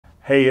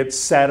Hey, it's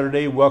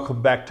Saturday.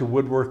 Welcome back to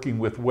Woodworking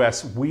with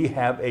Wes. We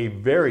have a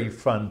very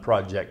fun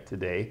project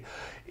today.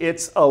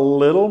 It's a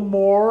little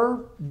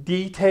more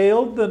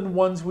detailed than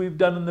ones we've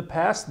done in the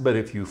past, but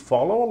if you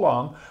follow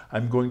along,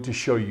 I'm going to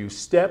show you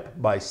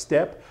step by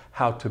step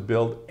how to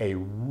build a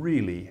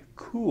really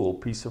cool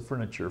piece of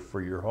furniture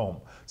for your home.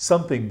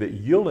 Something that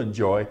you'll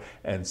enjoy,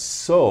 and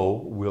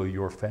so will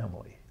your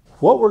family.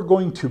 What we're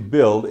going to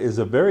build is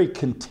a very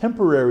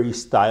contemporary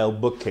style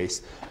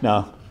bookcase.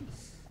 Now,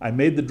 I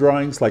made the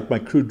drawings like my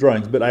crude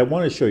drawings, but I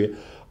want to show you.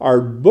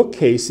 Our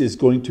bookcase is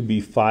going to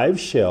be 5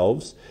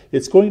 shelves.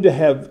 It's going to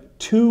have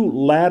 2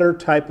 ladder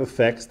type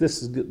effects.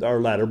 This is our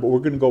ladder, but we're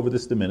going to go over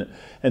this in a minute.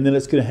 And then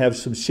it's going to have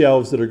some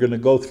shelves that are going to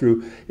go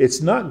through.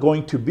 It's not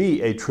going to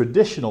be a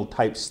traditional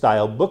type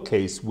style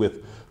bookcase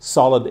with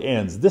solid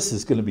ends. This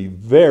is going to be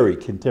very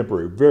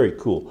contemporary, very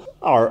cool.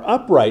 Our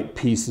upright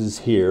pieces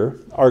here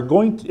are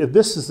going to,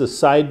 this is the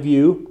side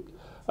view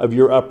of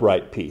your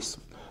upright piece.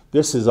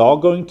 This is all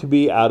going to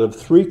be out of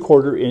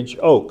 3/4 inch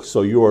oak.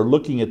 So you are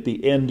looking at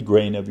the end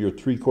grain of your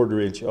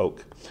 3/4 inch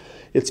oak.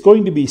 It's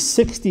going to be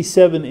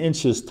 67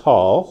 inches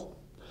tall.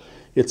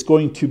 It's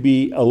going to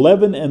be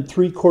 11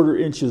 3/4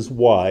 inches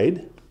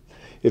wide.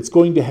 It's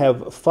going to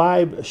have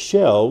 5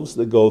 shelves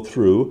that go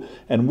through,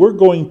 and we're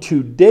going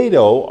to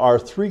dado our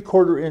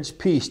 3/4 inch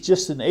piece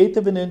just 1/8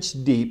 of an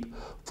inch deep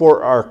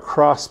for our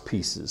cross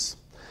pieces.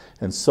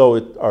 And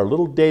so our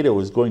little dado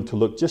is going to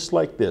look just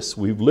like this.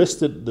 We've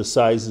listed the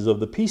sizes of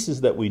the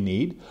pieces that we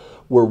need.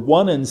 We're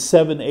 1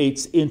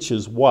 7/8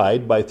 inches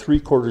wide by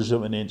 3/4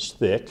 of an inch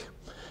thick.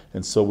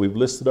 And so we've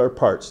listed our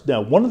parts. Now,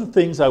 one of the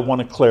things I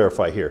want to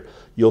clarify here,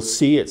 you'll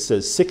see it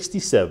says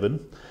 67,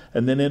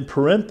 and then in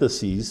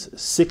parentheses,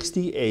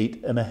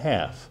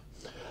 68.5.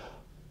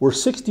 We're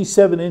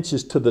 67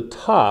 inches to the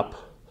top,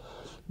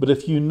 but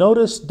if you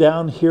notice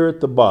down here at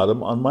the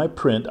bottom on my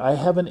print, I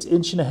have 1.5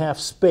 inch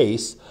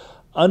space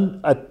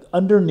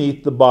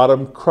underneath the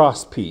bottom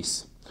cross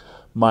piece.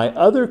 My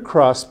other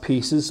cross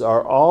pieces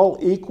are all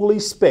equally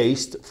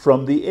spaced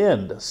from the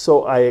end.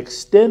 So I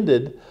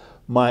extended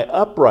my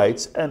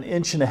uprights 1.5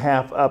 inches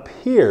up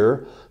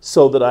here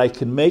so that I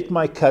can make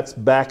my cuts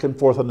back and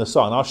forth on the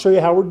saw. And I'll show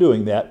you how we're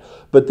doing that.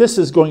 But this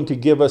is going to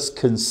give us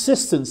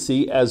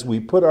consistency as we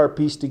put our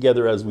piece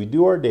together, as we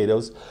do our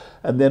dados.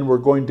 And then we're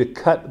going to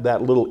cut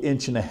that little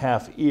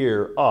 1.5 inch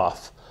ear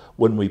off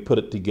when we put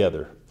it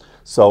together.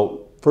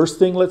 So first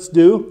thing let's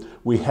do,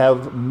 we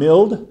have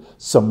milled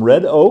some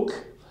red oak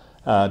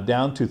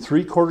down to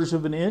 3/4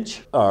 of an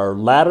inch. Our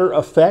ladder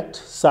effect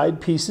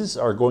side pieces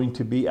are going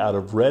to be out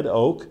of red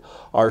oak.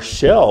 Our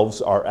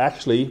shelves are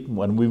actually,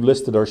 when we've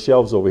listed our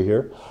shelves over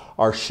here,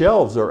 our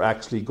shelves are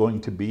actually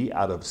going to be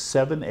out of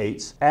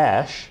 7/8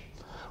 ash.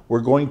 We're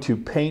going to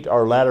paint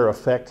our ladder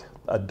effect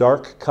a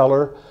dark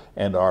color,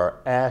 and our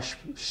ash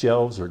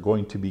shelves are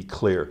going to be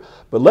clear.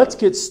 But let's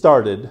get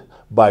started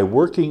by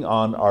working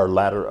on our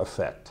ladder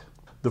effect.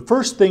 The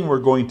first thing we're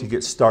going to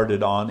get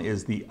started on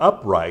is the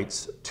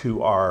uprights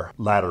to our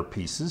ladder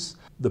pieces.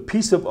 The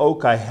piece of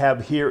oak I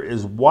have here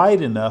is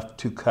wide enough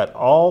to cut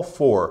all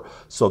 4,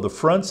 so the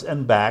fronts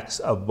and backs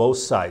of both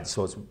sides,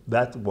 so it's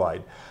that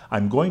wide.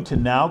 I'm going to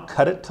now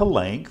cut it to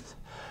length,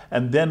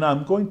 and then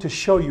I'm going to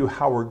show you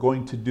how we're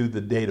going to do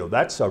the dado.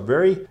 That's a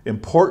very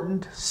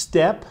important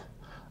step,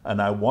 and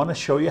I want to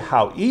show you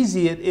how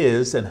easy it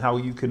is and how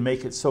you can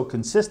make it so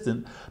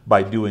consistent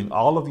by doing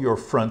all of your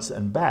fronts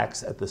and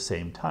backs at the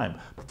same time.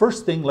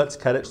 First thing, let's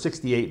cut it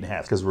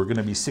 68.5 because we're going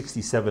to be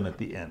 67 at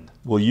the end.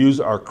 We'll use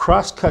our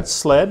cross-cut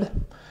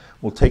sled.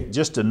 We'll take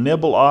just a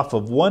nibble off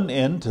of one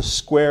end to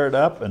square it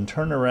up and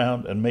turn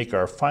around and make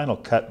our final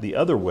cut the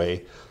other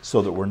way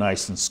so that we're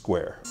nice and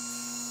square.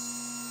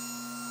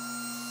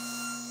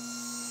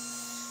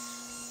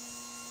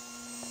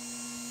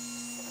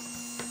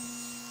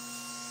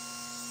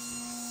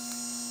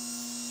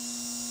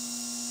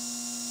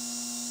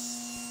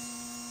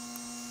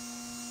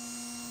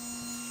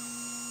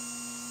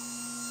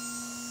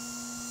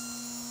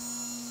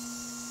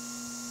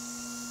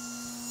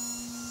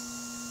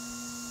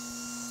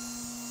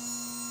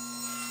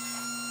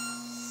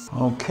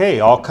 Okay,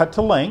 all cut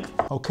to length.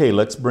 Okay,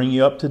 let's bring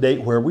you up to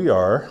date where we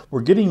are.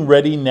 We're getting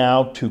ready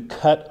now to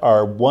cut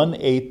our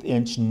 1/8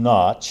 inch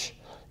notch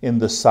in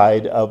the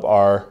side of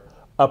our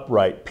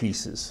upright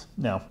pieces.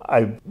 Now,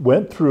 I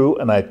went through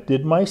and I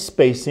did my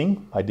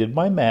spacing, I did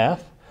my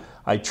math.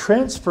 I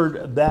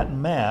transferred that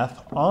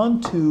math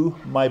onto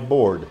my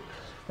board,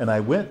 and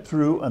I went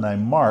through and I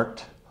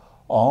marked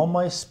all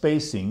my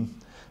spacing.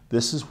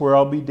 This is where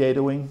I'll be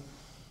dadoing.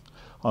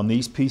 On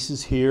these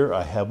pieces here,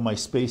 I have my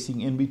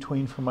spacing in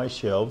between for my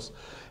shelves.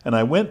 And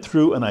I went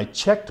through and I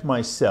checked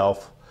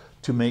myself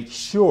to make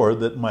sure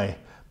that my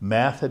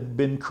math had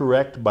been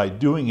correct by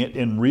doing it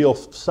in real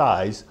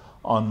size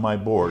on my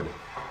board.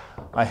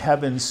 I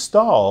have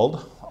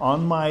installed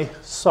on my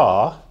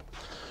saw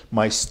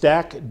my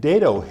stack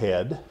dado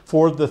head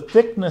for the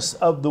thickness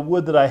of the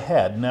wood that I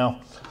had.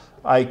 Now,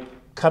 I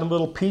cut a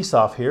little piece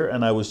off here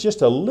and I was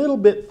just a little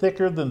bit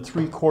thicker than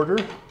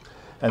 3/4,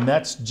 and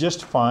that's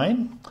just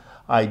fine.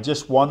 I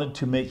just wanted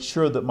to make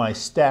sure that my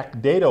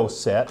stack dado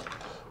set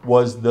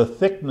was the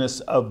thickness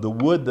of the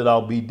wood that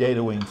I'll be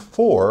dadoing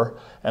for,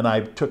 and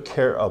I took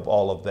care of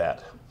all of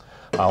that.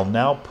 I'll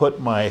now put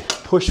my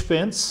push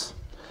fence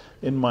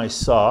in my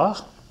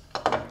saw,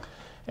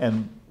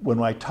 and when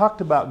I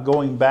talked about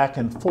going back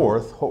and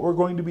forth, what we're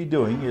going to be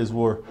doing is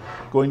we're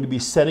going to be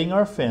setting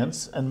our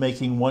fence and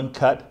making one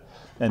cut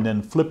and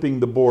then flipping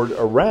the board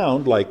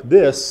around like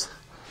this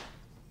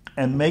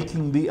and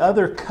making the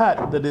other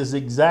cut that is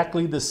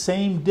exactly the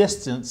same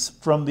distance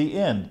from the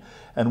end.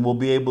 And we'll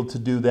be able to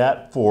do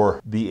that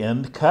for the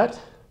end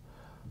cut,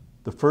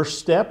 the first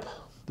step,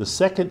 the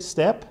second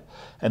step,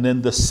 and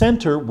then the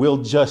center will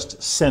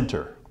just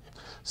center.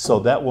 So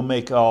that will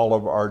make all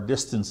of our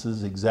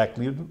distances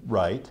exactly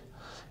right.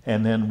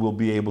 And then we'll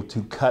be able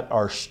to cut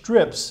our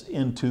strips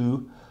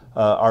into,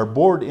 our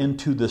board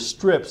into the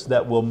strips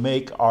that will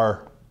make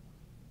our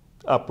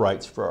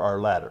uprights for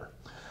our ladder.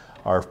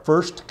 Our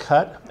first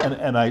cut,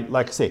 and I,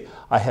 like I say,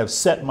 I have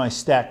set my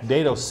stack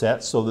dado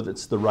set so that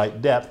it's the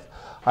right depth.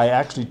 I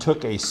actually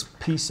took a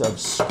piece of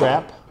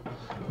scrap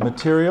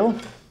material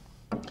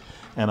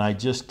and I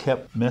just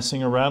kept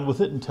messing around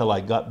with it until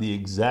I got the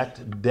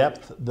exact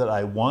depth that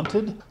I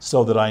wanted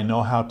so that I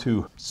know how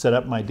to set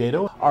up my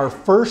dado. Our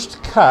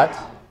first cut,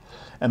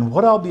 and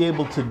what I'll be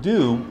able to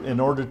do in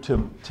order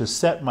to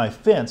set my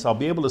fence, I'll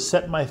be able to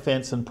set my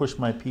fence and push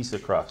my piece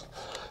across.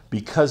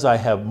 Because I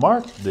have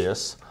marked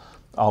this,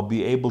 I'll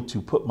be able to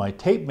put my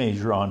tape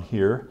measure on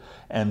here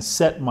and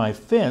set my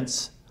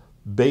fence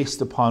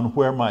based upon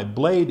where my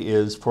blade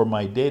is for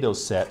my dado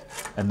set,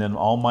 and then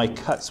all my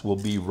cuts will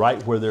be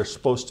right where they're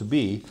supposed to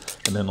be.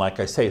 And then, like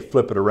I say,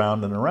 flip it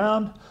around and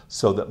around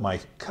so that my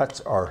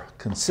cuts are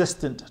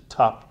consistent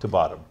top to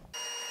bottom.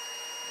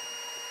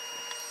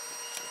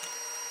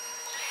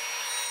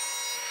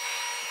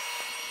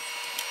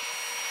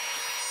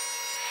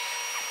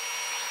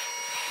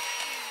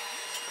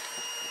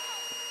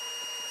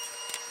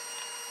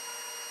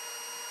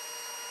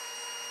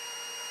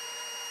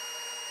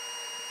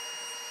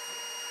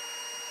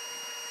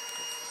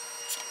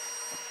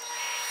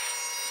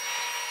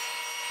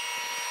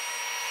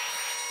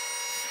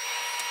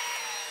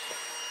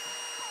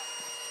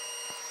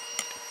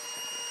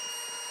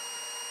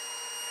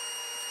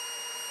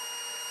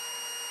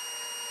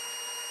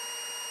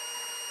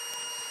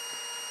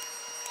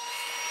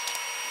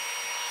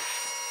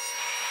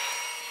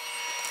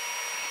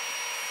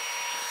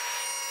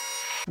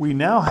 We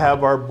now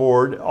have our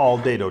board all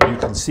dadoed. You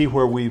can see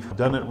where we've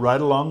done it right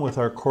along with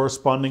our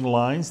corresponding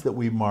lines that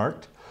we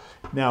marked.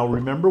 Now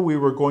remember, we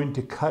were going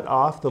to cut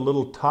off the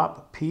little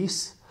top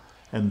piece,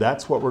 and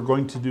that's what we're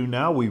going to do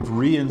now. We've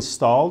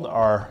reinstalled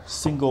our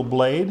single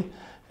blade,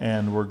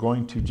 and we're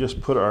going to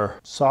just put our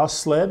saw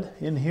sled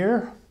in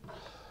here,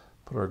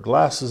 put our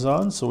glasses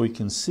on so we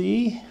can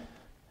see,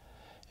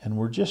 and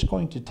we're just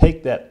going to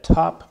take that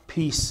top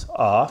piece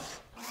off.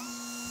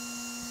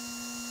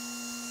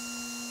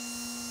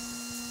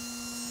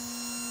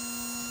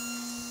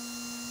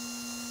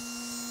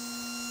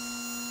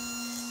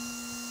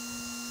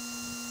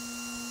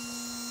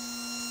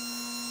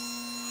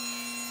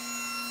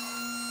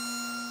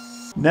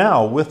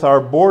 Now, with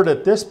our board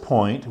at this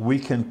point, we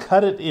can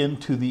cut it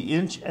into the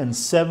 1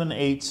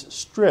 7/8"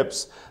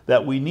 strips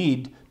that we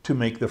need to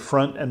make the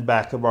front and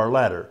back of our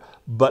ladder.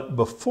 But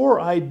before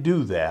I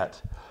do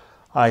that,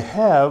 I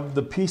have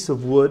the piece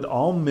of wood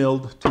all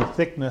milled to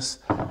thickness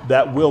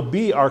that will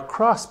be our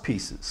cross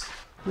pieces.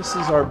 This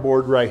is our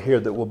board right here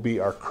that will be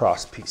our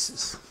cross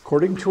pieces.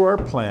 According to our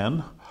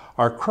plan,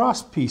 our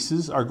cross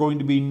pieces are going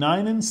to be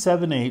 9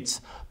 7/8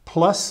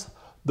 plus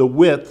the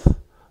width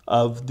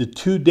of the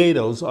 2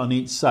 dados on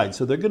each side.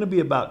 So they're going to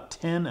be about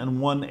 10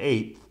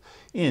 1/8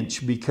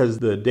 inch because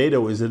the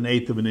dado is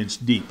 1/8 of an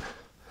inch deep.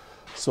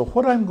 So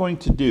what I'm going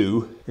to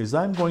do is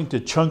I'm going to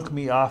chunk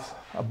me off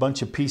a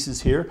bunch of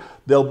pieces here.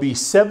 There'll be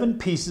 7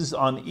 pieces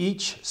on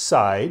each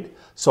side.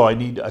 So I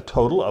need a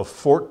total of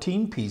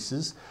 14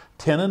 pieces,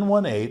 10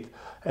 1/8,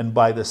 and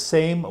by the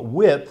same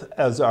width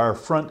as our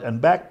front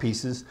and back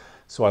pieces.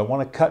 So I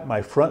want to cut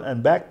my front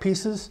and back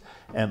pieces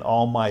and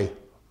all my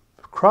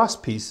cross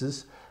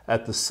pieces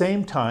at the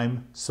same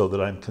time so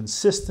that I'm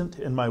consistent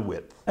in my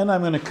width. And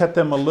I'm going to cut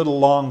them a little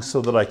long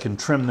so that I can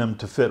trim them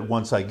to fit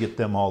once I get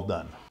them all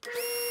done.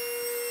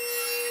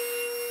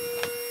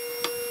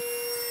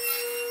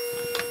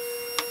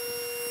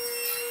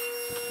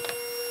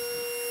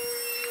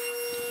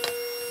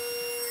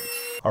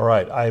 All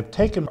right, I've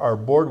taken our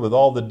board with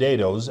all the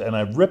dados and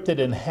I've ripped it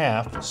in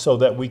half so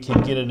that we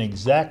can get an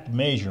exact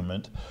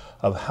measurement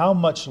of how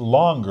much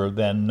longer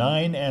than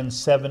 9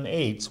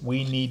 7/8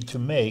 we need to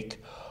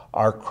make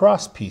our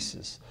cross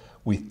pieces.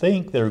 We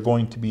think they're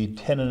going to be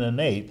 10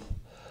 1/8,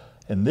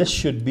 and this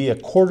should be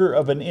 1/4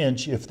 of an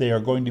inch if they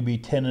are going to be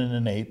 10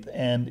 1/8,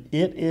 and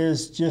it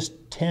is just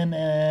 10,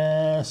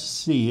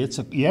 see, it's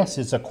yes,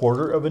 it's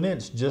 1/4 of an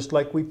inch, just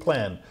like we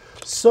planned.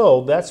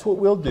 So that's what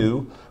we'll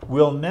do.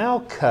 We'll now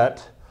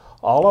cut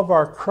all of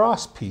our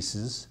cross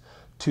pieces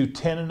to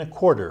 10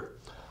 1/4.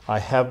 I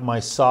have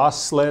my saw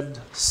sled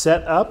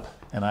set up,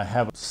 and I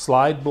have a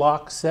slide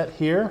block set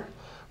here.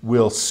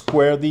 we'll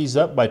square these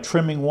up by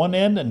trimming one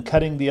end and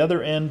cutting the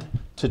other end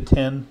to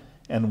 10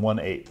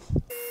 1/8.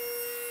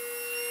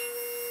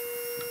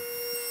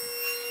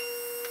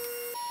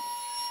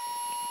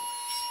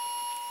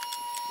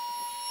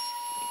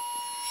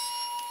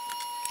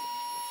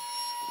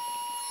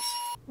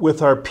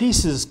 With our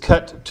pieces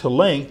cut to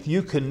length,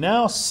 you can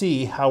now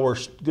see how we're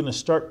going to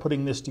start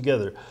putting this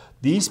together.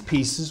 These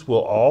pieces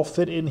will all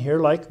fit in here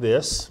like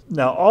this.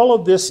 Now all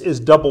of this is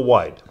double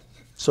wide.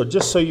 So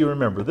just so you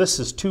remember, this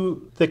is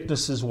 2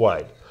 thicknesses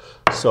wide.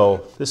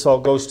 So this all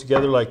goes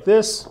together like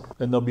this,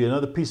 and there'll be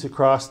another piece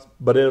across,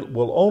 but it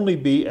will only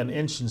be 1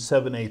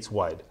 7/8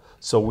 wide.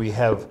 So we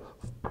have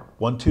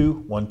 1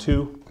 2 1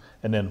 2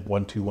 and then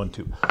 1 2 1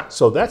 2.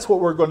 So that's what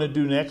we're going to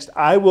do next.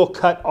 I will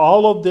cut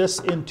all of this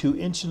into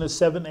 1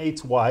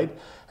 7/8 wide,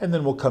 and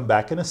then we'll come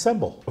back and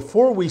assemble.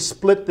 Before we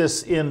split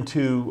this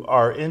into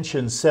our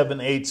 1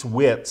 7/8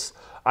 widths,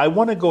 I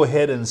want to go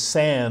ahead and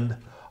sand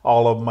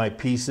all of my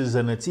pieces,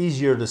 and it's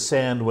easier to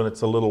sand when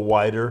it's a little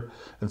wider.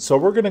 And so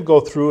we're going to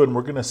go through and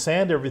we're going to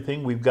sand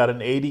everything. We've got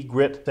an 80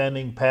 grit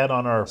sanding pad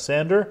on our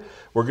sander.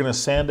 We're going to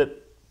sand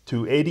it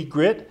to 80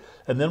 grit.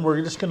 And then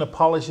we're just going to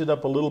polish it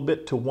up a little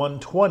bit to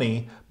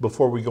 120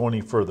 before we go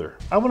any further.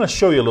 I want to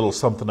show you a little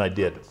something I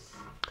did.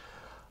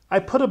 I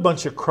put a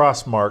bunch of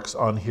cross marks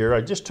on here.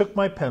 I just took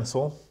my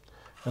pencil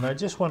and I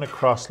just went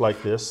across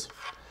like this.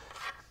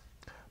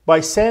 By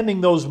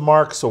sanding those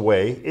marks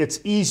away, it's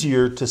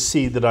easier to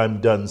see that I'm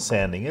done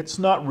sanding. It's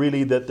not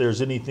really that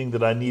there's anything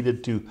that I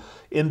needed to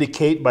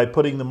indicate by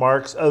putting the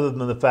marks, other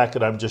than the fact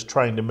that I'm just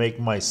trying to make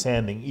my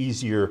sanding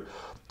easier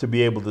to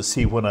be able to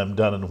see when I'm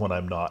done and when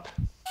I'm not.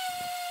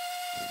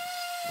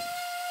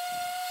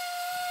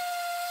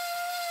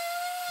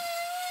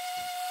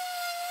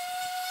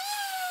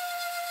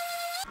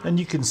 And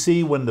you can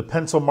see when the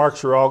pencil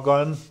marks are all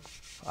gone,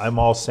 I'm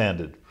all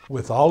sanded.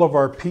 With all of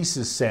our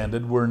pieces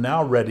sanded, we're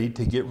now ready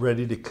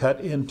to cut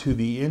into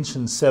the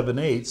 1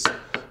 7/8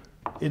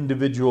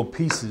 individual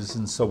pieces.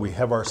 And so we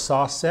have our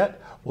saw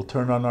set. We'll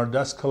turn on our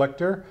dust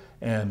collector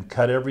and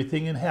cut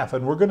everything in half.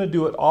 And we're going to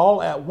do it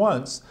all at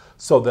once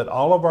so that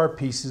all of our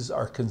pieces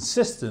are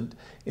consistent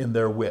in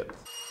their width.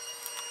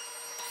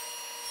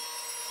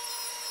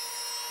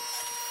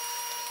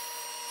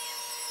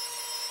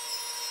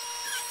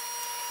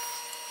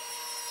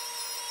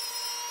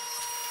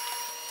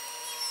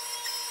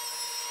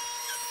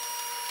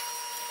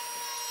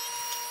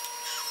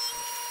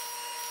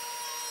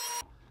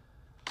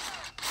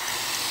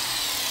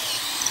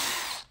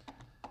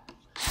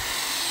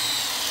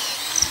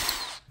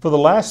 For the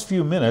last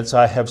few minutes,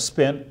 I have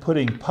spent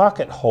putting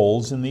pocket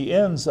holes in the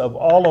ends of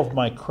all of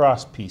my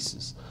cross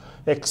pieces,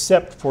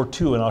 except for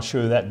 2, and I'll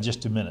show you that in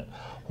just a minute.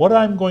 What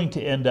I'm going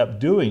to end up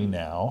doing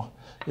now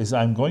is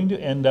I'm going to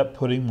end up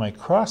putting my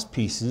cross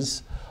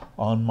pieces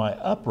on my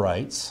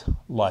uprights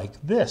like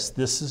this.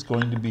 This is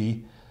going to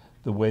be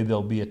the way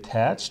they'll be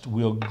attached.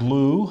 We'll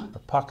glue a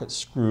pocket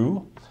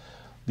screw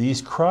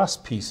these cross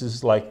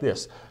pieces like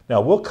this.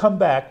 Now we'll come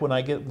back when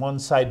I get one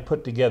side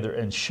put together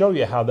and show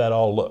you how that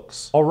all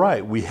looks. All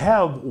right, we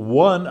have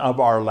one of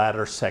our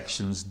ladder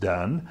sections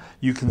done.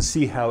 You can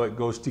see how it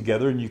goes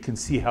together, and you can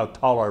see how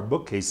tall our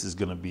bookcase is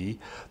going to be.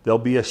 There'll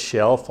be a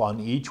shelf on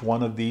each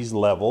one of these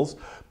levels,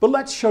 but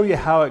let's show you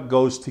how it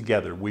goes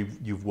together.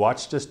 You've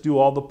watched us do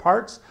all the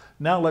parts.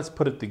 Now let's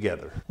put it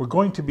together. We're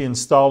going to be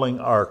installing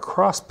our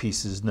cross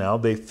pieces now.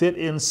 They fit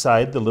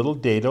inside the little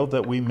dado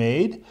that we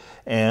made,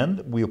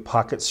 and we'll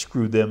pocket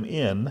screw them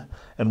in,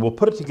 and we'll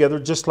put it together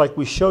just like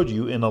we showed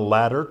you in a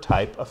ladder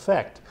type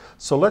effect.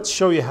 So let's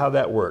show you how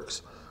that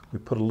works. We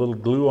put a little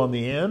glue on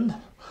the end,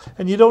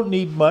 and you don't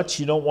need much.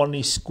 You don't want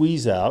any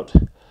squeeze out.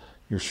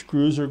 Your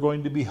screws are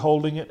going to be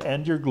holding it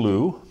and your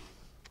glue.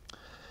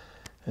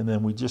 And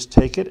then we just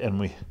take it and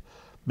we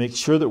make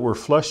sure that we're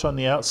flush on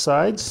the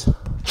outsides.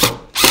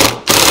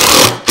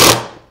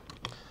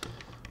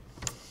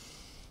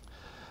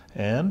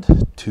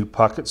 And 2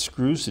 pocket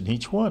screws in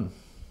each one.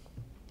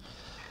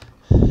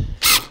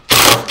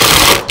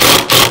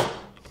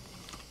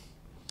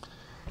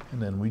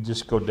 And then we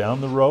just go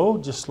down the row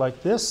just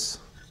like this.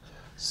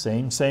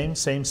 Same.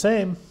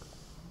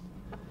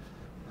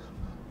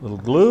 Little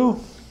glue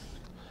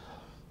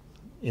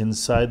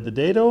inside the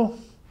dado,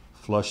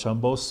 flush on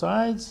both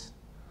sides.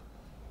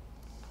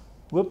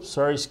 Whoops,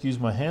 sorry, excuse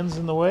my hands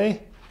in the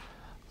way.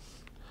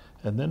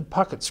 And then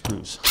pocket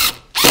screws.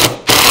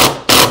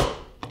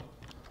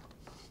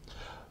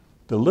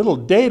 The little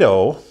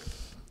dado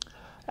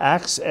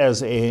acts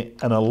as an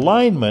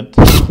alignment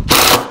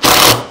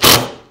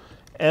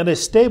and a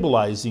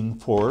stabilizing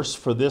force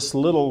for this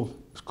little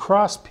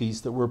cross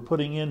piece that we're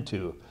putting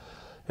into.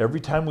 Every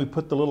time we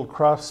put the little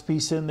cross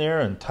piece in there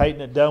and tighten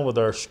it down with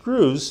our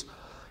screws,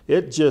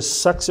 it just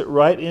sucks it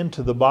right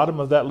into the bottom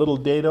of that little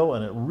dado,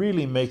 and it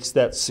really makes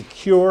that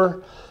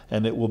secure,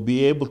 and it will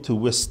be able to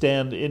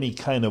withstand any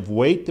kind of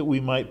weight that we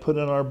might put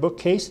in our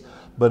bookcase,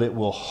 but it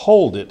will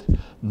hold it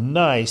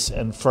nice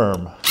and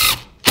firm.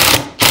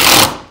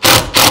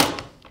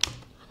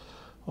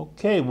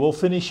 Okay, we'll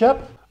finish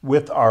up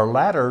with our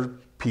ladder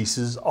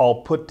pieces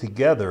all put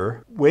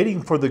together,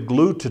 waiting for the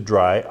glue to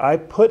dry, I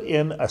put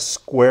in a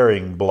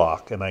squaring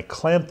block and I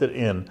clamped it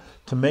in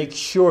to make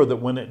sure that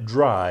when it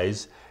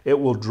dries, it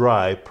will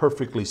dry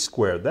perfectly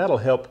square. That'll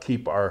help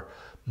keep our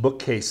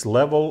bookcase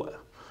level,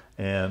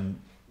 and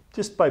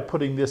just by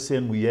putting this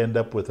in, we end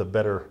up with a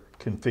better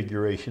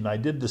configuration. I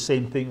did the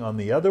same thing on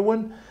the other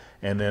one,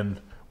 and then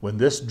when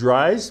this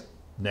dries,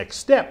 next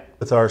step.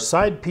 With our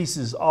side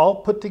pieces all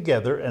put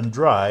together and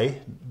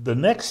dry, the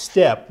next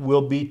step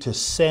will be to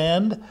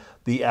sand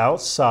the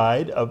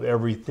outside of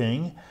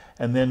everything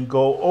and then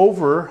go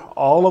over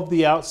all of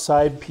the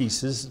outside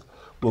pieces.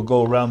 We'll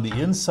go around the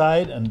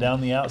inside and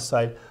down the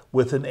outside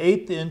with an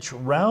 1/8 inch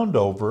round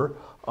over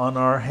on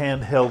our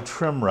handheld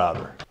trim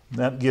router.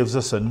 That gives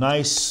us a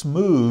nice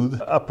smooth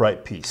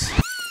upright piece.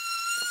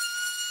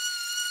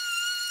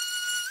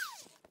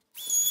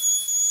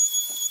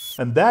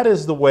 And that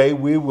is the way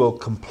we will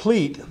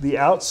complete the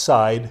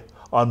outside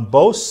on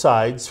both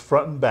sides,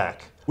 front and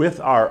back. With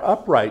our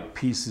upright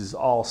pieces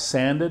all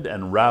sanded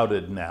and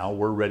routed now,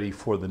 we're ready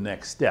for the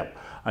next step.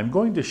 I'm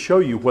going to show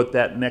you what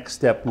that next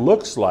step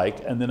looks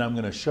like, and then I'm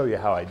going to show you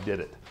how I did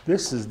it.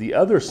 This is the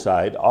other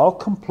side, all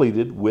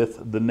completed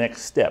with the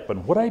next step.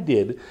 And what I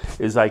did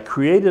is I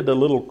created a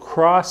little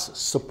cross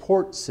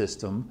support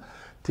system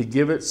to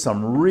give it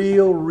some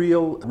real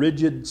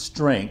rigid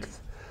strength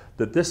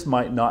that this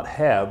might not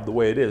have the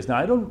way it is. Now,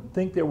 I don't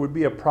think there would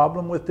be a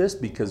problem with this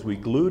because we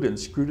glued and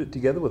screwed it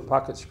together with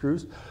pocket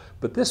screws,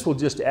 but this will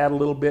just add a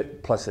little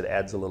bit, plus it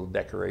adds a little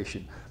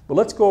decoration. But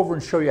let's go over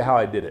and show you how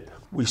I did it.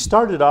 We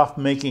started off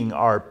making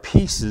our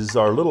pieces,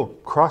 our little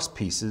cross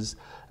pieces,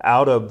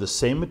 out of the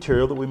same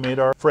material that we made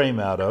our frame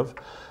out of,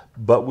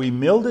 but we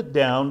milled it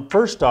down.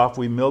 First off,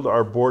 we milled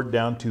our board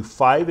down to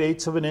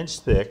 5/8 of an inch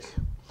thick.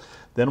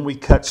 Then we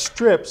cut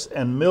strips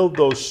and milled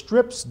those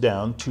strips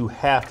down to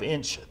 1/2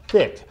 inch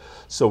thick.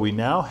 So we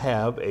now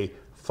have a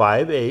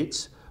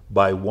 5/8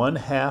 by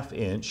 1/2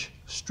 inch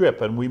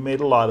strip, and we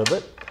made a lot of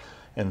it.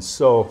 And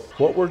so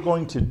what we're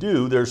going to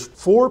do, there's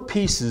 4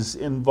 pieces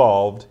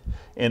involved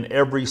in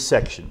every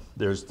section.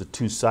 There's the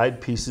 2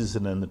 side pieces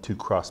and then the 2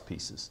 cross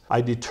pieces.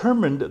 I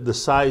determined the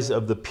size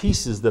of the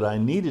pieces that I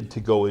needed to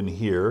go in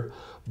here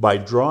by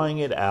drawing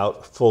it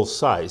out full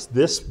size.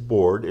 This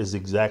board is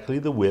exactly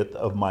the width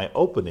of my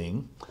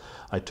opening.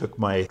 I took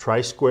my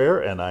tri-square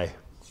and I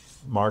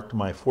marked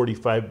my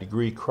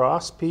 45-degree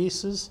cross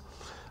pieces.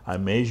 I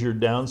measured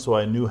down so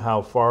I knew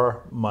how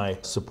far my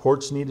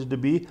supports needed to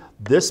be.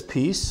 This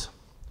piece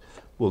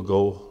will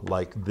go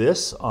like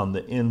this on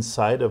the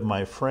inside of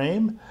my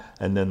frame,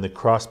 and then the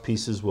cross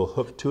pieces will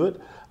hook to it.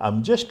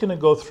 I'm just going to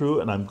go through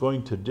and I'm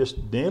going to just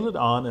nail it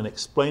on and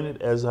explain it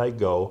as I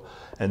go,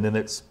 and then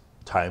it's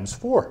times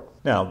 4.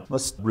 Now,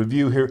 let's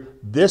review here.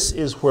 This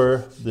is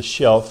where the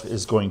shelf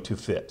is going to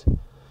fit,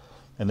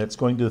 and it's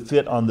going to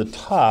fit on the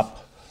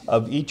top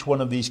of each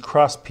one of these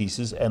cross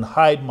pieces and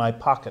hide my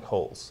pocket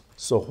holes.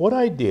 So what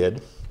I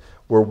did,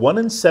 we're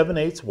 1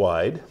 7/8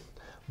 wide.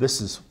 This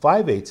is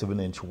 5/8 of an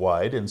inch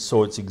wide, and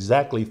so it's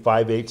exactly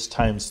 5/8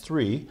 times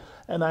 3.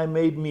 And I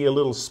made me a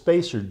little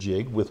spacer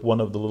jig with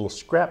one of the little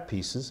scrap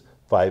pieces,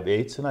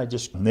 5/8, and I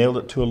just nailed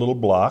it to a little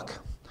block.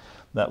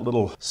 That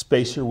little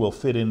spacer will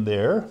fit in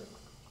there.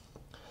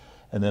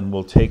 And then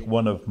we'll take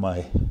one of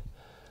my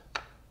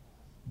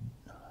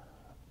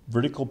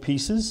vertical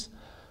pieces,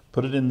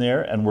 put it in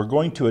there, and we're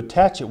going to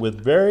attach it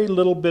with very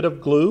little bit of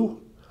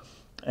glue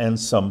and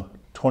some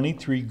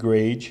 23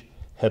 gauge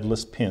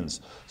headless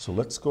pins. So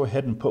let's go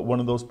ahead and put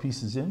one of those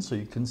pieces in so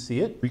you can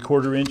see it.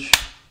 3/4 inch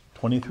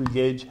 23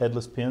 gauge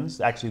headless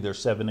pins. Actually, they're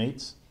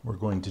 7/8. We're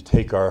going to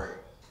take our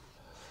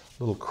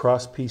little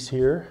cross piece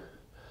here,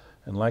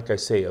 and like I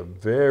say, a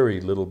very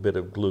little bit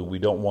of glue. We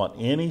don't want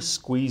any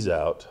squeeze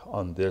out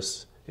on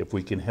this if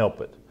we can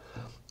help it.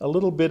 A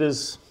little bit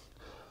is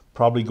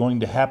probably going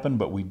to happen,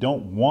 but we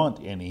don't want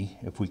any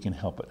if we can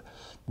help it.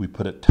 We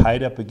put it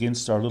tight up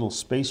against our little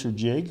spacer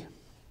jig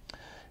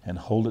and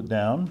hold it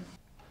down.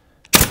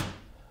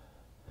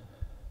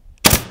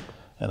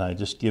 And I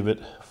just give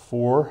it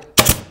 4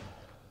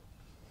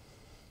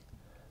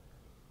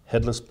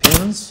 headless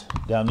pins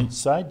down each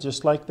side,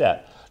 just like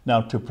that.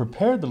 Now, to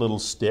prepare the little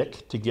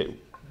stick to get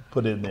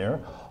put in there,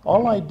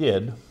 all I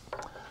did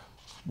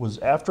was,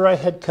 after I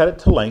had cut it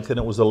to length, and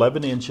it was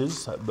 11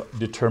 inches,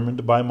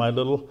 determined by my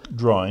little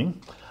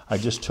drawing, I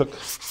just took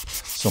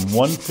some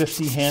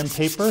 150 hand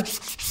paper.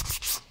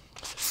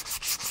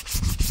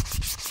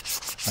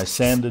 I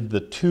sanded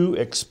the 2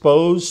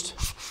 exposed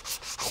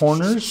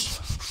corners.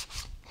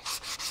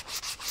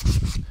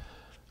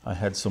 I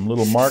had some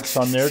little marks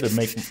on there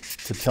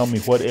to tell me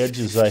what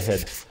edges I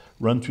had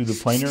run through the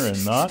planer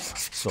and not,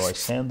 so I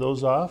sand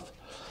those off.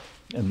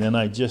 And then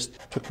I just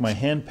took my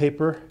hand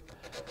paper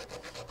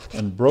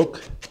and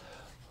broke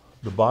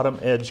the bottom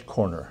edge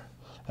corner,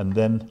 and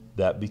then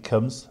that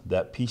becomes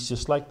that piece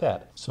just like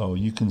that. So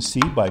you can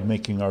see by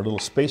making our little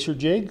spacer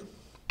jig,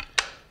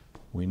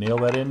 we nail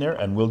that in there,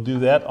 and we'll do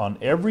that on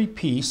every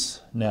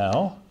piece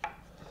now,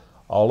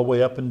 all the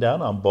way up and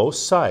down on both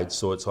sides.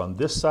 So it's on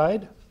this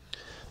side,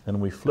 and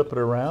we flip it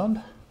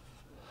around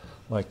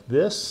like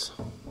this.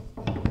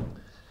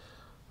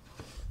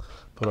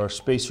 Put our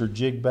spacer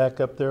jig back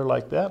up there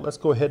like that. Let's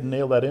go ahead and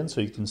nail that in so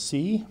you can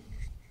see.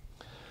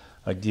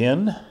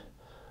 Again,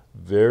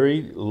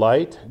 very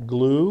light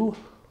glue.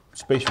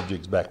 Spacer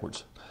jig's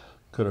backwards.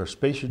 Cut our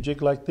spacer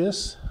jig like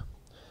this,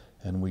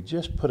 and we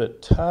just put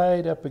it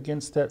tight up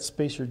against that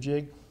spacer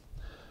jig.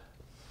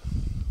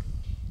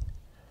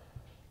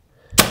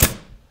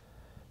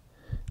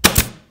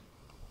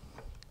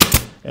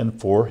 And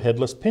 4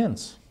 headless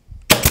pins.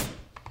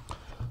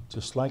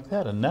 Just like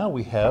that. And now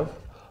we have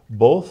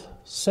both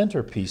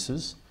center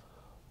pieces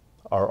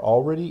are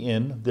already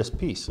in this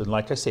piece. And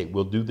like I say,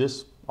 we'll do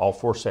this all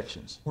 4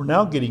 sections. We're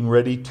now getting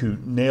ready to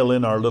nail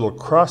in our little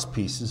cross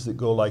pieces that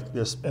go like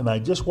this. And I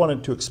just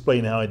wanted to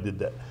explain how I did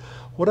that.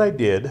 What I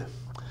did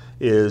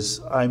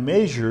is I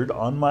measured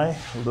on my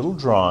little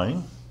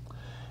drawing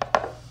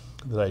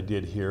that I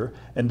did here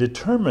and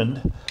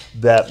determined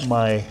that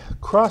my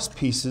cross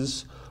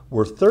pieces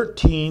were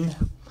 13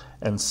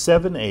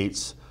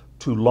 7/8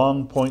 to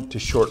long point to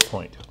short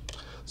point.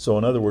 So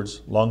in other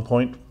words, long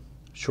point,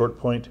 short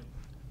point,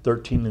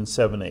 13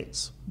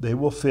 7/8. They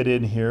will fit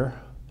in here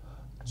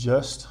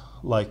just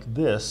like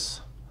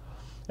this,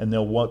 and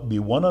there'll be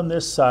one on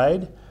this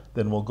side,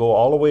 then we'll go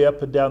all the way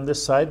up and down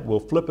this side, we'll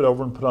flip it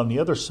over and put it on the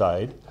other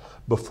side.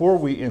 Before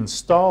we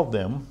install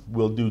them,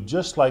 we'll do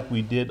just like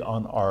we did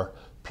on our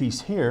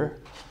piece here.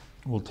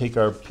 We'll take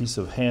our piece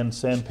of hand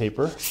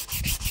sandpaper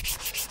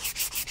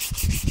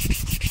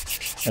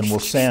and we'll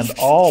sand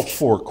all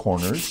 4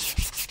 corners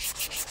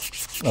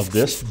of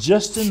this,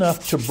 just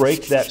enough to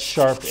break that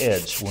sharp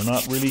edge. We're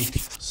not really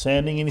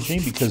sanding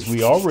anything because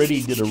we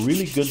already did a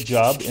really good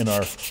job in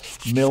our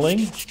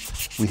milling.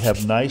 We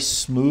have nice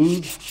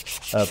smooth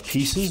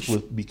pieces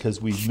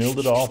because we milled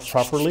it all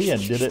properly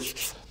and did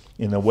it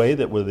in a way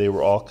that they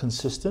were all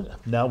consistent.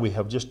 Now we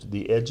have just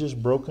the edges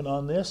broken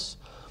on this,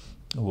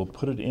 and we'll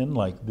put it in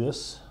like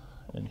this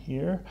and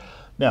here.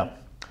 Now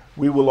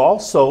we will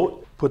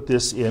also put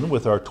this in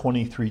with our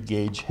 23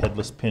 gauge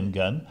headless pin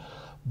gun.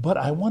 But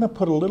I want to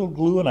put a little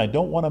glue and I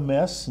don't want to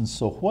mess, and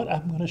so what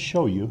I'm going to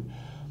show you,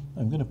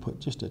 I'm going to put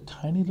just a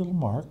tiny little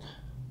mark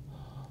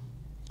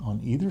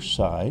on either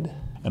side,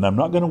 and I'm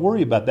not going to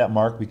worry about that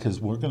mark because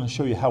we're going to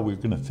show you how we're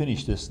going to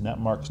finish this, and that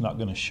mark's not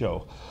going to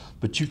show.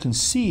 But you can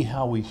see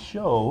how we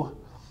show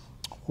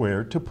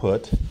where to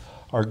put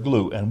our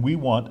glue, and we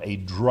want a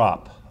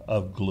drop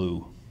of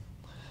glue,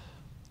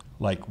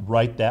 like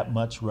right that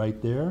much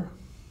right there.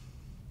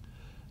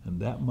 And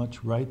that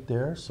much right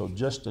there. So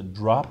just a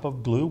drop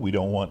of glue. We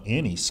don't want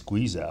any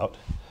squeeze out.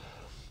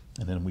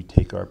 And then we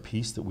take our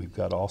piece that we've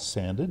got all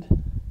sanded.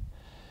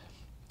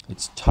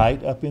 It's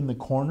tight up in the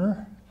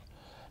corner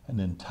and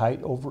then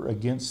tight over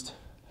against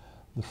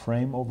the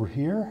frame over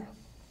here.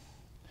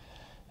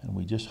 And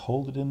we just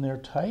hold it in there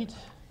tight.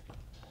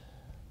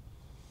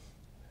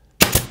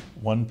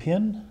 1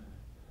 pin,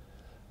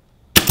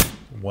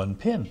 1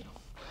 pin.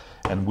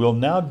 And we'll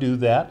now do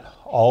that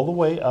all the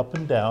way up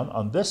and down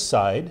on this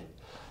side,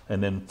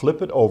 and then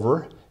flip it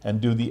over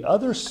and do the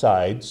other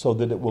side so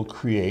that it will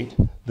create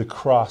the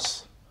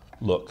cross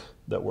look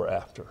that we're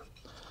after.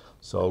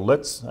 So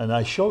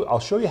I'll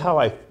show you how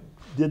I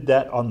did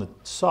that on the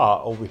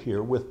saw over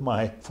here with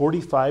my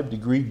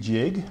 45-degree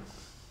jig,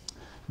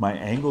 my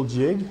angle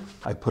jig.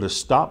 I put a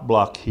stop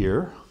block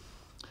here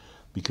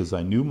because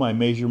I knew my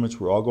measurements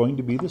were all going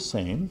to be the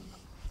same.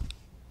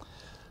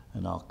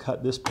 And I'll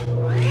cut this.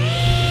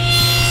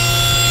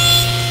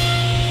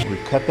 We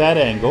cut that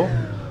angle.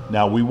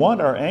 Now we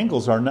want our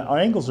angles are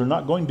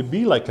not going to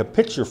be like a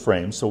picture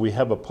frame, so we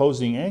have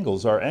opposing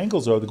angles. Our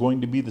angles are going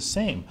to be the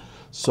same.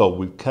 So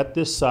we cut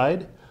this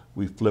side,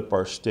 we flip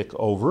our stick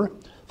over,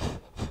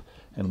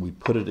 and we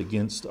put it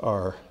against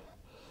our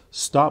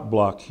stop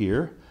block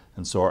here.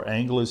 And so our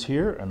angle is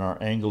here, and our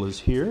angle is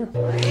here.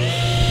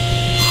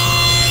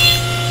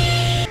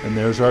 And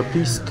there's our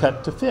piece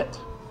cut to fit.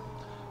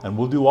 And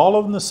we'll do all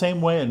of them the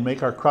same way and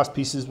make our cross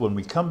pieces. When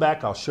we come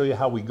back, I'll show you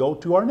how we go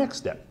to our next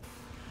step.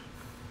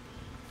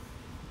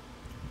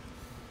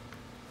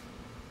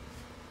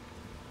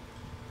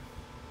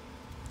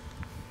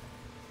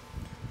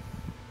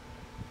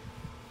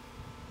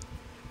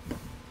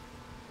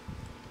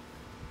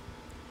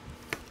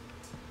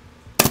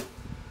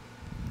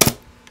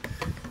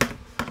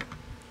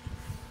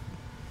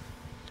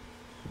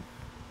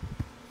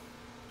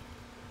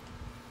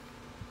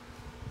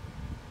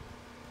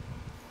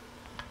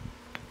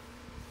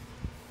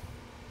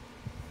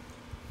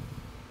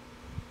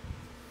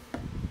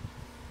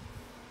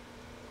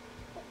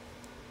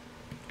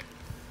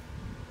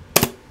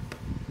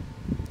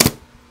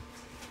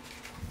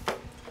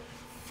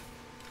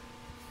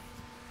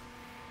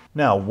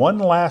 Now, one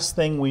last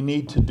thing we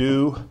need to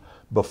do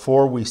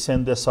before we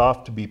send this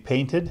off to be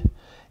painted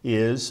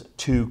is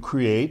to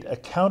create a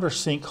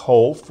countersink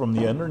hole from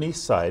the underneath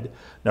side.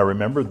 Now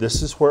remember,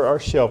 this is where our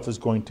shelf is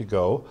going to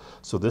go.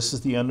 So this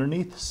is the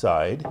underneath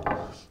side.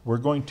 We're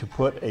going to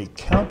put a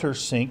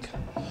countersink,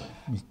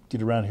 let me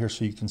get around here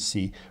so you can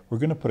see. We're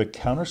going to put a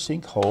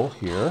countersink hole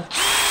here.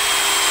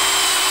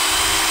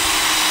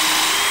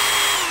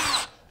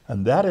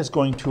 And that is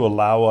going to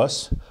allow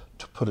us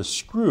to put a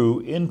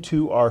screw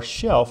into our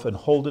shelf and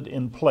hold it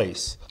in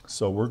place.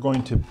 So we're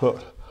going to put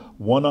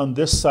one on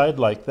this side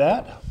like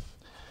that,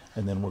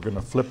 and then we're going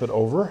to flip it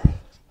over,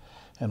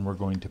 and we're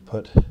going to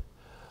put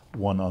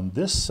one on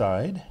this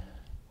side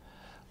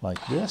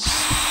like this.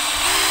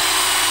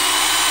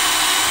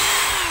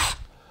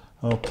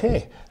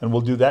 Okay, and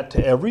we'll do that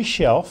to every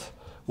shelf.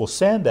 We'll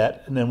sand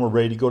that, and then we're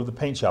ready to go to the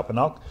paint shop. And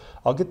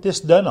I'll get this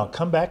done. I'll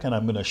come back and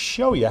I'm going to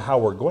show you how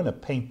we're going to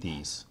paint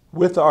these.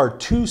 With our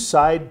two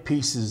side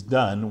pieces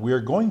done, we're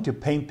going to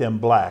paint them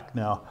black.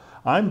 Now,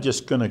 I'm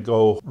just going to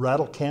go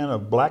rattle can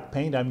of black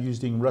paint. I'm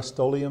using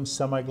Rust-Oleum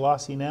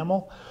semi-gloss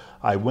enamel.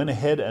 I went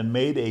ahead and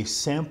made a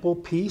sample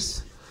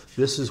piece.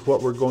 This is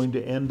what we're going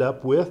to end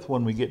up with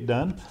when we get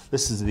done.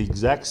 This is the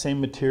exact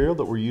same material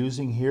that we're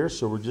using here,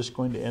 so we're just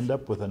going to end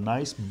up with a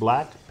nice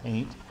black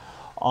paint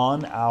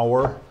on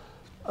our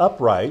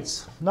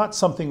uprights. Not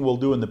something we'll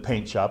do in the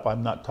paint shop.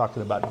 I'm not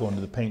talking about going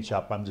to the paint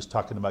shop. I'm just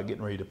talking about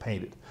getting ready to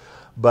paint it.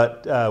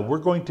 But we're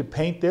going to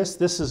paint this.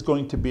 This is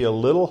going to be a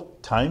little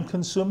time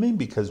consuming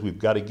because we've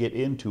got to get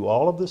into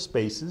all of the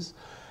spaces.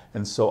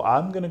 And so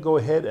I'm going to go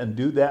ahead and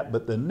do that.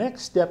 But the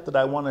next step that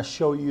I want to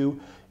show you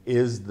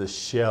is the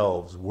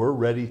shelves. We're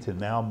ready to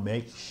now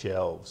make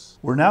shelves.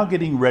 We're now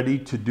getting ready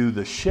to do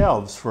the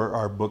shelves for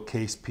our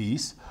bookcase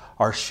piece.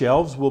 Our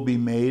shelves will be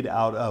made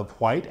out of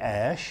white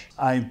ash.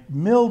 I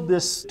milled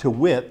this to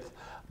width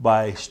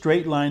by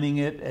straight lining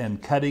it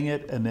and cutting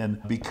it, and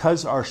then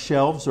because our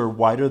shelves are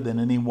wider than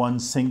any one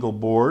single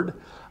board,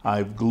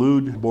 I've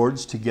glued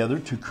boards together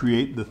to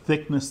create the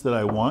thickness that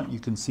I want. You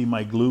can see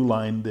my glue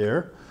line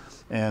there,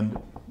 and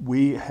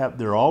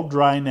they're all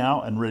dry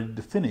now and ready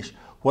to finish.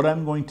 What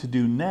I'm going to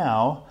do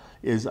now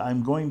is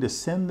I'm going to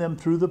send them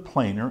through the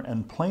planer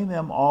and plane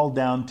them all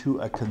down to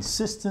a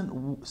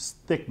consistent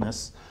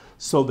thickness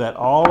so that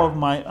all of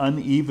my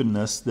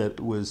unevenness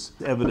that was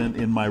evident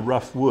in my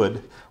rough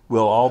wood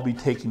will all be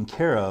taken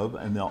care of,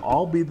 and they'll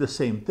all be the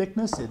same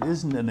thickness. It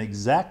isn't an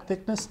exact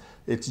thickness,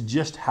 it's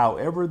just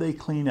however they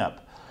clean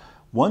up.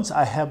 Once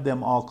I have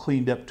them all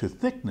cleaned up to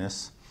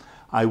thickness,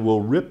 I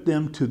will rip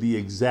them to the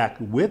exact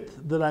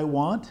width that I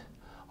want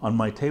on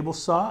my table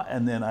saw,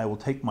 and then I will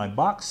take my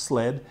box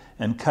sled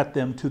and cut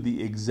them to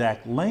the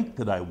exact length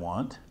that I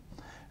want,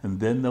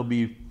 and then they'll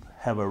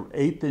have an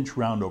 1/8 inch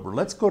round over.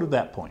 Let's go to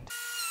that point.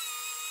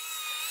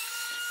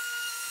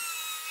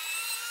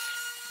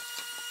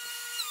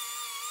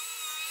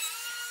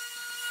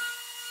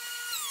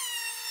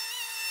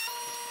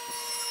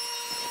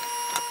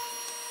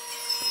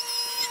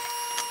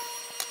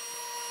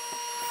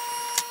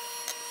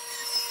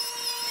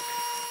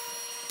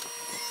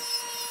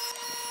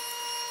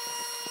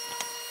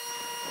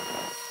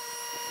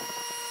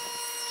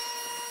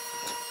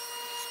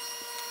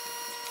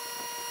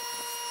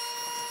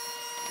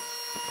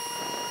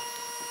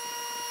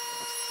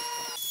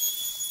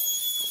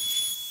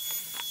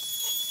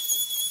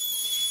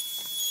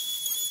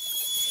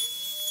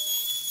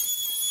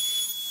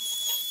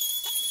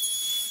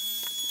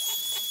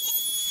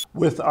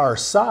 With our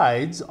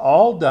sides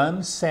all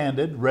done,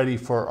 sanded, ready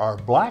for our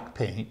black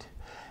paint,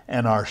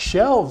 and our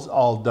shelves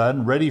all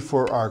done, ready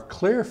for our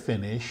clear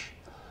finish,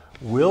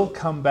 we'll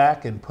come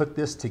back and put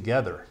this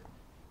together.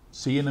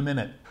 See you in a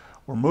minute.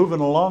 We're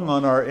moving along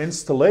on our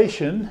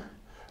installation.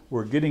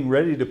 We're getting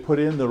ready to put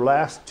in the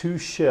last two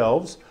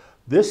shelves.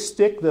 This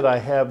stick that I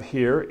have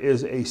here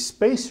is a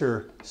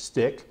spacer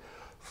stick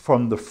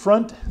from the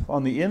front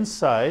on the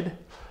inside,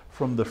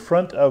 from the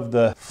front of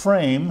the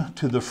frame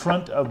to the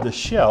front of the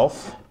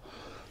shelf.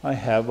 I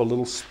have a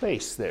little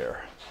space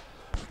there.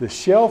 The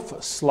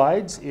shelf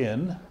slides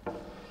in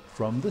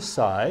from the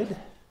side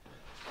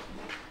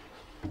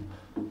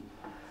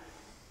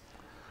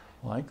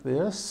like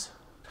this.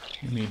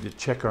 We need to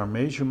check our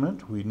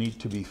measurement. We need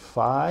to be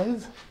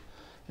 5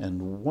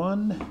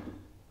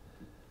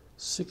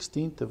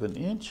 1/16 of an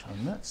inch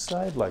on that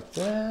side like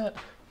that,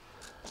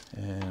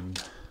 and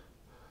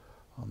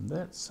on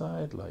that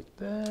side like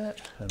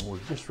that, and we're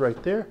just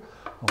right there.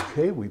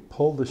 Okay, we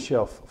pull the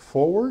shelf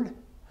forward.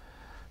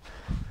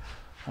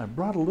 I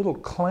brought a little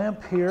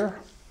clamp here,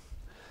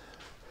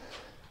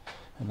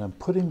 and I'm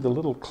putting the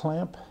little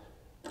clamp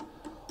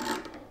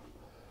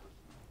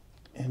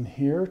in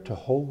here to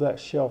hold that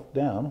shelf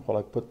down while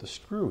I put the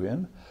screw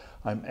in.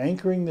 I'm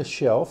anchoring the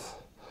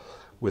shelf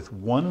with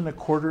 1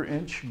 1/4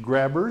 inch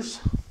grabbers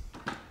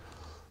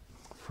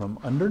from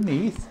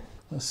underneath.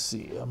 Let's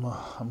see, I'm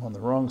on the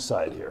wrong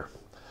side here.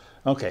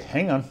 Okay,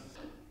 hang on.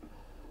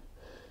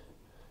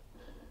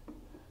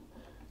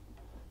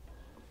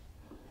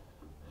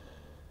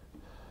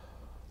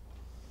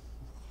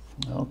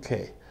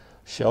 Okay,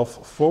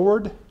 shelf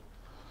forward.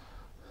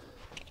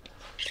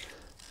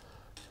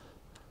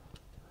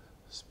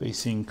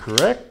 Spacing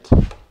correct.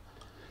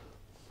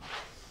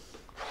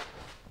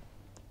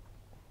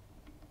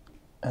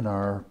 And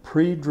our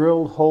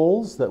pre-drilled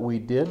holes that we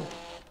did.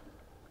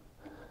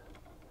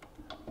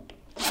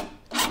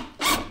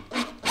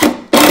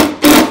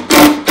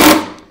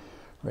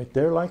 Right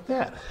there like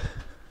that.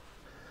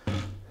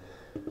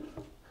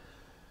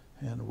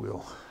 And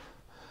we'll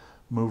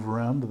Move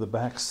around to the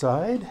back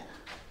side.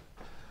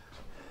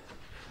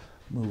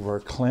 Move our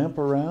clamp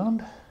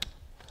around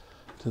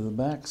to the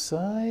back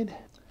side.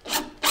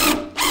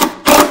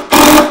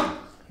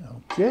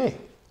 Okay,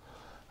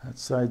 that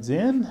side's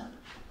in.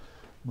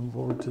 Move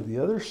over to the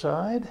other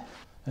side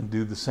and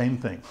do the same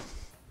thing.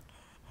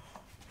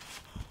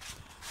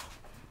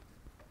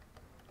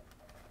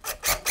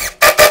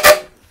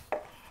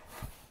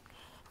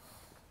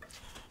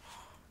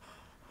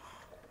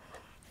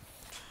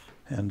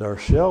 And our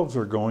shelves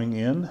are going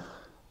in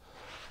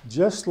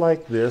just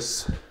like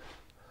this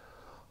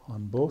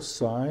on both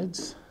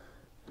sides,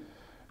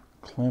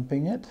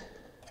 clamping it.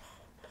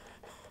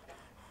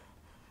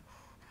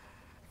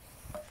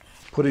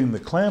 Putting the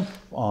clamp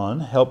on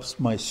helps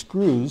my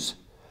screws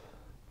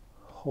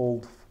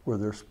hold where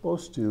they're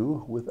supposed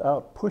to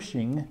without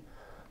pushing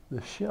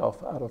the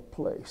shelf out of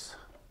place.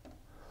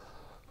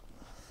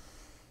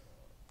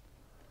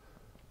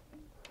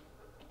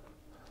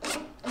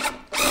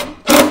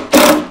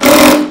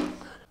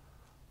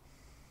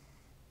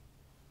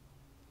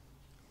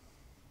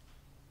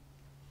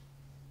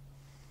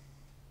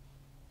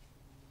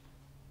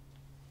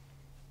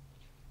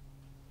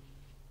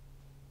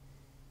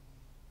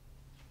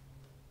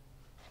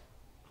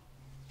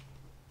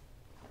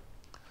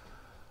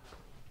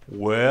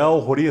 Well,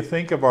 what do you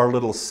think of our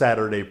little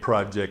Saturday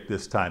project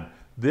this time?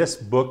 This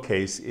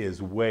bookcase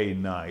is way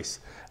nice,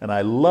 and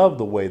I love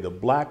the way the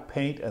black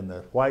paint and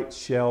the white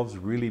shelves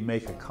really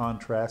make a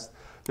contrast.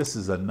 This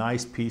is a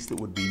nice piece that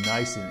would be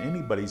nice in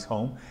anybody's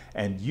home,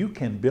 and you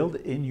can build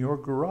it in your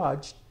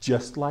garage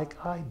just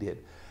like I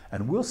did.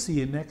 And we'll see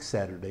you next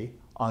Saturday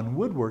on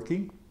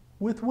Woodworking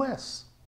with Wes.